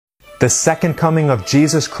The second coming of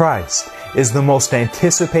Jesus Christ is the most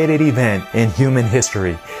anticipated event in human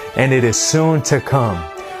history, and it is soon to come.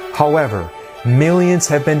 However, millions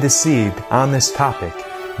have been deceived on this topic.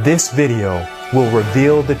 This video will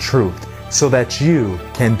reveal the truth so that you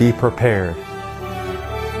can be prepared.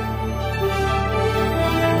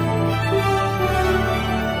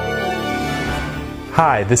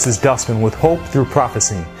 Hi, this is Dustin with Hope Through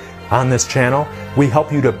Prophecy. On this channel, we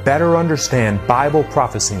help you to better understand Bible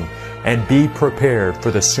prophecy and be prepared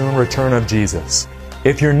for the soon return of Jesus.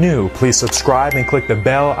 If you're new, please subscribe and click the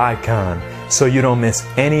bell icon so you don't miss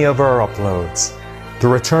any of our uploads. The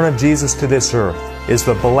return of Jesus to this earth is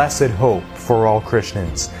the blessed hope for all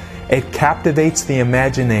Christians. It captivates the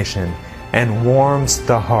imagination and warms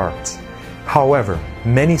the heart. However,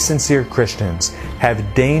 many sincere Christians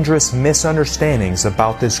have dangerous misunderstandings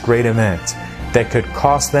about this great event that could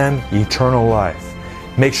cost them eternal life.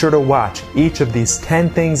 Make sure to watch each of these 10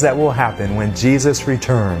 things that will happen when Jesus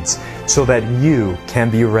returns so that you can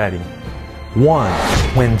be ready. 1.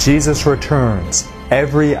 When Jesus returns,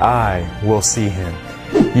 every eye will see Him.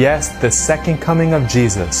 Yes, the second coming of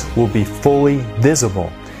Jesus will be fully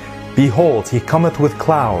visible. Behold, He cometh with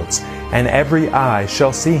clouds, and every eye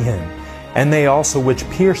shall see Him, and they also which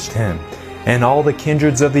pierced Him, and all the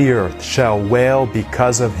kindreds of the earth shall wail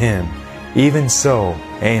because of Him. Even so,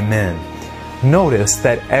 Amen. Notice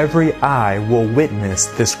that every eye will witness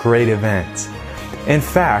this great event. In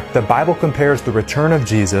fact, the Bible compares the return of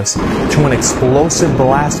Jesus to an explosive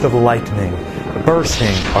blast of lightning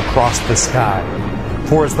bursting across the sky.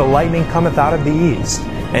 For as the lightning cometh out of the east,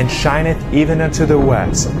 and shineth even unto the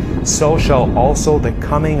west, so shall also the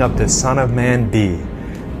coming of the Son of Man be.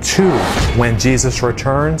 2. When Jesus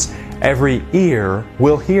returns, every ear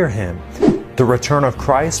will hear Him. The return of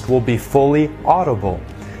Christ will be fully audible.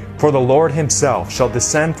 For the Lord Himself shall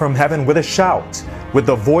descend from heaven with a shout, with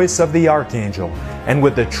the voice of the archangel, and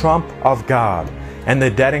with the trump of God, and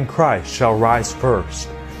the dead in Christ shall rise first.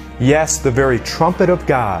 Yes, the very trumpet of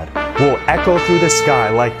God will echo through the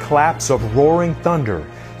sky like claps of roaring thunder,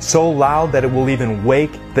 so loud that it will even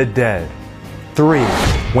wake the dead. 3.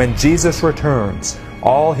 When Jesus returns,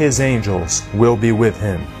 all His angels will be with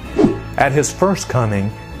Him. At His first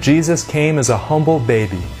coming, Jesus came as a humble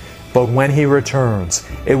baby, but when He returns,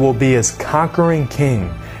 it will be as conquering King,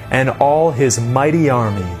 and all His mighty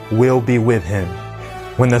army will be with Him.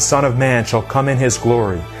 When the Son of Man shall come in His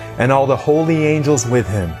glory, and all the holy angels with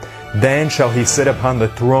Him, then shall He sit upon the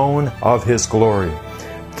throne of His glory.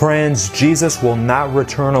 Friends, Jesus will not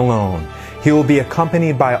return alone. He will be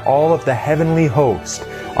accompanied by all of the heavenly host,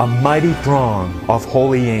 a mighty throng of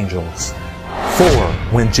holy angels. 4.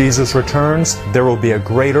 When Jesus returns, there will be a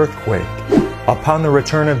great earthquake. Upon the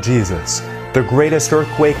return of Jesus, the greatest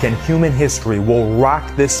earthquake in human history will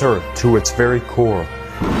rock this earth to its very core.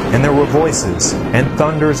 And there were voices, and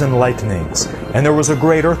thunders, and lightnings, and there was a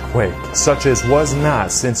great earthquake, such as was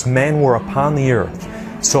not since men were upon the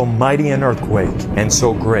earth, so mighty an earthquake, and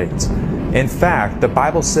so great. In fact, the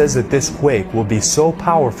Bible says that this quake will be so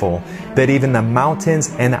powerful that even the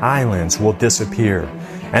mountains and islands will disappear,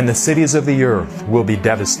 and the cities of the earth will be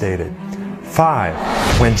devastated.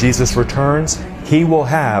 5. When Jesus returns, He will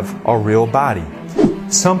have a real body.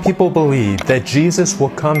 Some people believe that Jesus will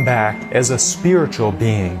come back as a spiritual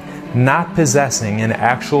being, not possessing an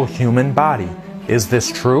actual human body. Is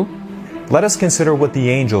this true? Let us consider what the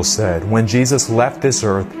angel said when Jesus left this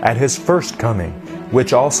earth at His first coming,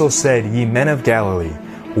 which also said, Ye men of Galilee,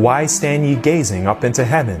 why stand ye gazing up into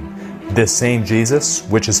heaven? This same Jesus,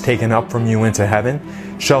 which is taken up from you into heaven,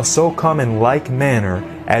 shall so come in like manner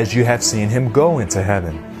as you have seen Him go into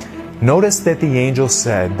heaven. Notice that the angel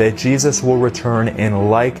said that Jesus will return in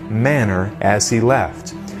like manner as He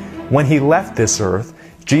left. When He left this earth,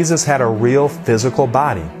 Jesus had a real physical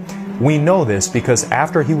body. We know this because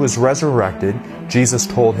after He was resurrected, Jesus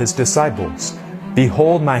told His disciples,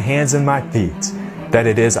 Behold my hands and my feet, that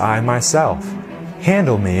it is I myself.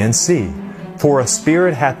 Handle me and see, for a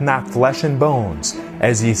spirit hath not flesh and bones,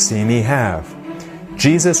 as ye see me have.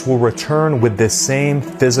 Jesus will return with this same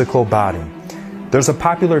physical body. There's a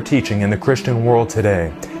popular teaching in the Christian world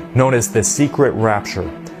today known as the secret rapture.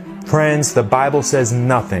 Friends, the Bible says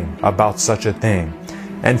nothing about such a thing.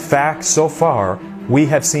 In fact, so far, we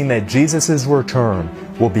have seen that Jesus' return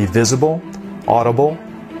will be visible, audible,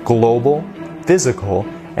 global, physical,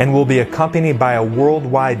 and will be accompanied by a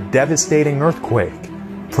worldwide devastating earthquake.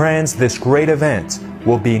 Friends, this great event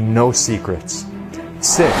will be no secrets.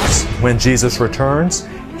 6. When Jesus returns,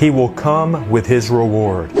 He will come with His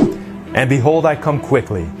reward. And behold, I come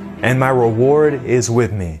quickly, and my reward is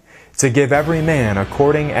with me, to give every man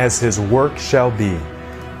according as his work shall be.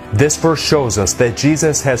 This verse shows us that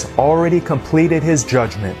Jesus has already completed his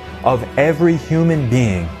judgment of every human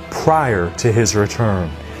being prior to his return.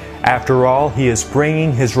 After all, he is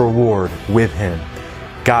bringing his reward with him.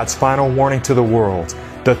 God's final warning to the world,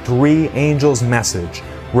 the three angels' message,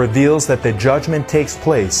 reveals that the judgment takes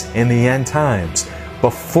place in the end times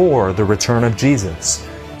before the return of Jesus,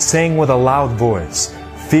 saying with a loud voice,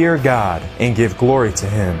 "Fear God and give glory to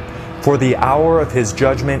him, for the hour of his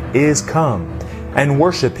judgment is come, and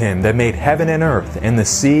worship him that made heaven and earth and the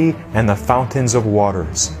sea and the fountains of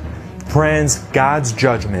waters." Friends, God's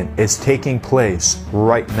judgment is taking place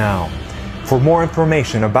right now. For more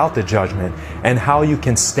information about the judgment and how you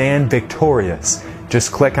can stand victorious,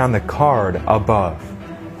 just click on the card above.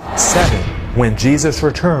 7. When Jesus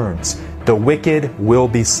returns, the wicked will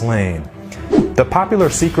be slain. The popular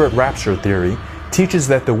secret rapture theory teaches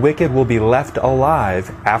that the wicked will be left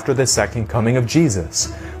alive after the second coming of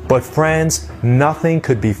Jesus. But friends, nothing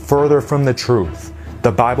could be further from the truth.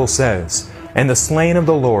 The Bible says, "And the slain of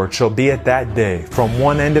the Lord shall be at that day from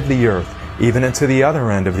one end of the earth even unto the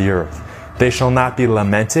other end of the earth. They shall not be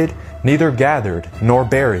lamented, neither gathered, nor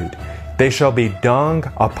buried. They shall be dung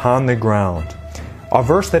upon the ground." A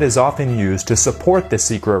verse that is often used to support the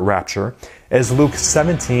secret rapture is Luke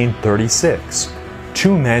 17:36.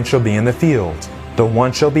 "Two men shall be in the field, the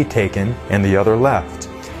one shall be taken and the other left."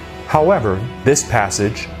 However, this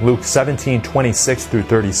passage, Luke 17:26 through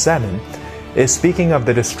 37, is speaking of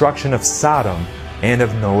the destruction of Sodom and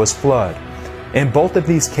of Noah's flood. In both of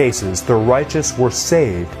these cases, the righteous were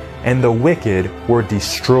saved and the wicked were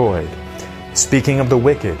destroyed. Speaking of the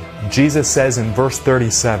wicked, Jesus says in verse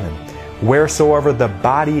 37, "Wheresoever the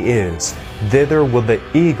body is, thither will the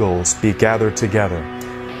eagles be gathered together."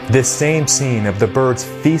 This same scene of the birds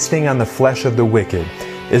feasting on the flesh of the wicked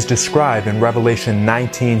is described in Revelation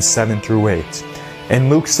 19:7 through 8. In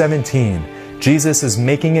Luke 17, Jesus is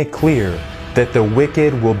making it clear that the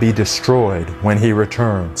wicked will be destroyed when he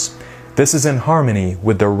returns. This is in harmony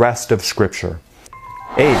with the rest of Scripture.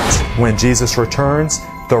 8. When Jesus returns,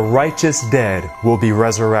 the righteous dead will be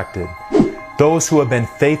resurrected. Those who have been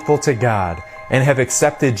faithful to God and have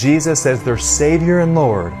accepted Jesus as their Savior and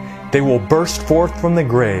Lord, they will burst forth from the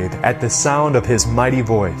grave at the sound of his mighty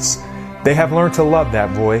voice. They have learned to love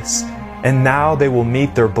that voice, and now they will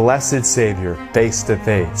meet their blessed Savior face to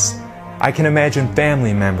face. I can imagine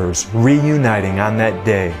family members reuniting on that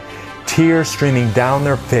day, tears streaming down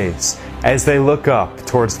their face as they look up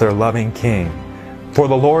towards their loving King. For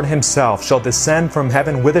the Lord himself shall descend from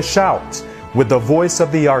heaven with a shout, with the voice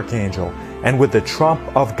of the archangel, and with the trump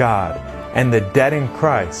of God, and the dead in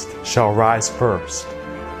Christ shall rise first.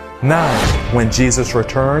 9. When Jesus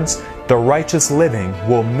returns, the righteous living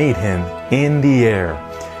will meet him in the air.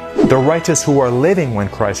 The righteous who are living when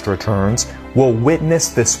Christ returns will witness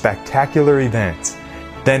this spectacular event.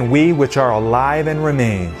 Then we which are alive and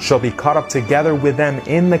remain shall be caught up together with them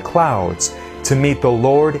in the clouds to meet the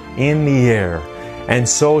Lord in the air, and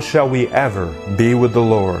so shall we ever be with the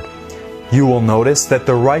Lord. You will notice that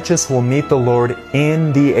the righteous will meet the Lord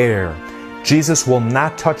in the air. Jesus will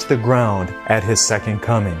not touch the ground at his second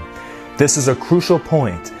coming. This is a crucial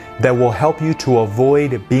point that will help you to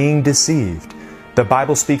avoid being deceived. The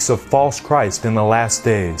Bible speaks of false Christ in the last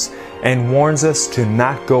days and warns us to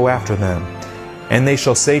not go after them. "And they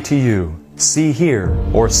shall say to you, See here,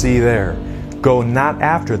 or see there. Go not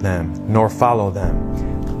after them, nor follow them."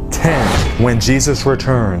 10. When Jesus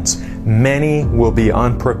returns, many will be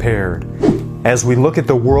unprepared. As we look at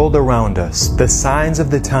the world around us, the signs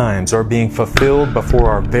of the times are being fulfilled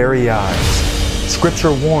before our very eyes.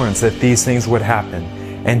 Scripture warns that these things would happen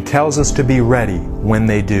and tells us to be ready when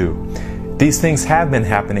they do. These things have been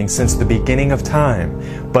happening since the beginning of time,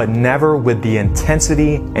 but never with the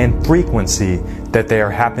intensity and frequency that they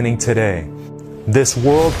are happening today. This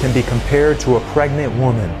world can be compared to a pregnant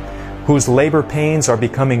woman whose labor pains are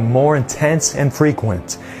becoming more intense and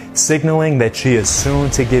frequent, signaling that she is soon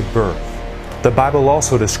to give birth. The Bible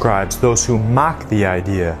also describes those who mock the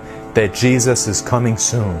idea that Jesus is coming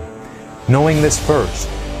soon. Knowing this first,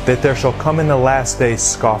 that there shall come in the last days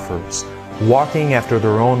scoffers, walking after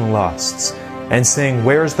their own lusts, and saying,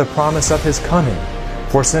 Where is the promise of his coming?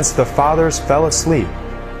 For since the fathers fell asleep,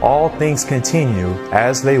 all things continue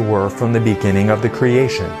as they were from the beginning of the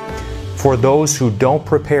creation. For those who don't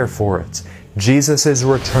prepare for it, Jesus'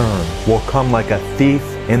 return will come like a thief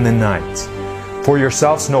in the night. For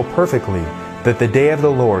yourselves know perfectly that the day of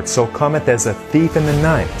the Lord so cometh as a thief in the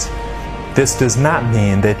night. This does not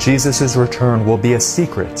mean that Jesus' return will be a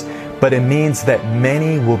secret, but it means that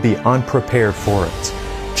many will be unprepared for it.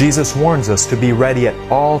 Jesus warns us to be ready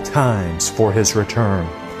at all times for his return.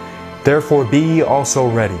 Therefore be ye also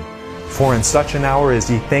ready, For in such an hour as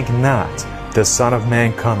ye think not, the Son of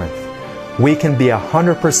Man cometh. We can be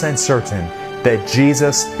 100% certain that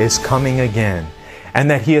Jesus is coming again, and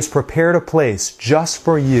that He has prepared a place just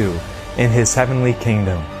for you in His heavenly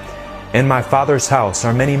kingdom. In my Father's house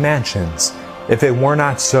are many mansions. If it were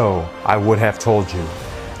not so, I would have told you.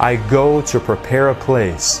 I go to prepare a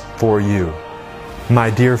place for you. My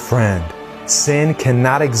dear friend, sin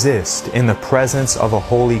cannot exist in the presence of a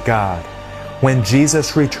holy God. When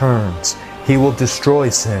Jesus returns, He will destroy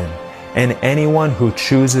sin and anyone who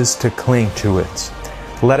chooses to cling to it.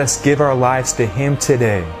 Let us give our lives to Him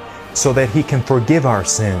today so that He can forgive our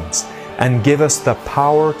sins and give us the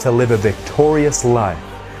power to live a victorious life,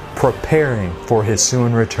 preparing for His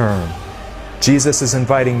soon return. Jesus is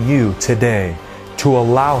inviting you today to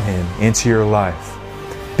allow Him into your life.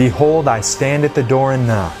 Behold, I stand at the door and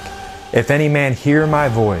knock. If any man hear my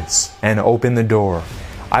voice and open the door,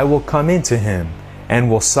 I will come into him and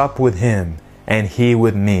will sup with him and he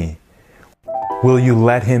with me. Will you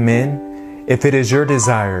let Him in? If it is your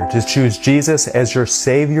desire to choose Jesus as your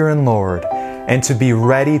Savior and Lord and to be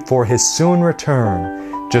ready for His soon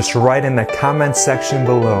return, just write in the comment section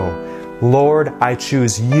below, Lord, I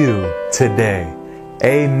choose you today.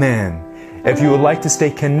 Amen. If you would like to stay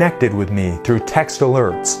connected with me through text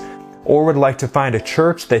alerts, or would like to find a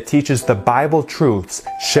church that teaches the Bible truths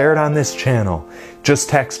shared on this channel, just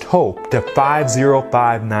text HOPE to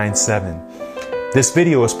 50597. This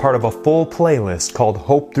video is part of a full playlist called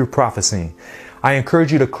Hope Through Prophecy. I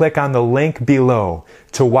encourage you to click on the link below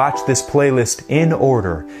to watch this playlist in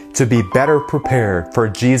order to be better prepared for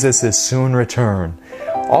Jesus' soon return.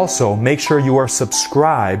 Also, make sure you are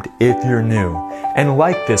subscribed if you're new, and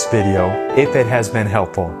like this video if it has been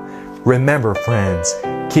helpful. Remember, friends,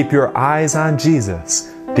 keep your eyes on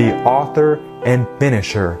Jesus, the author and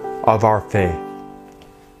finisher of our faith.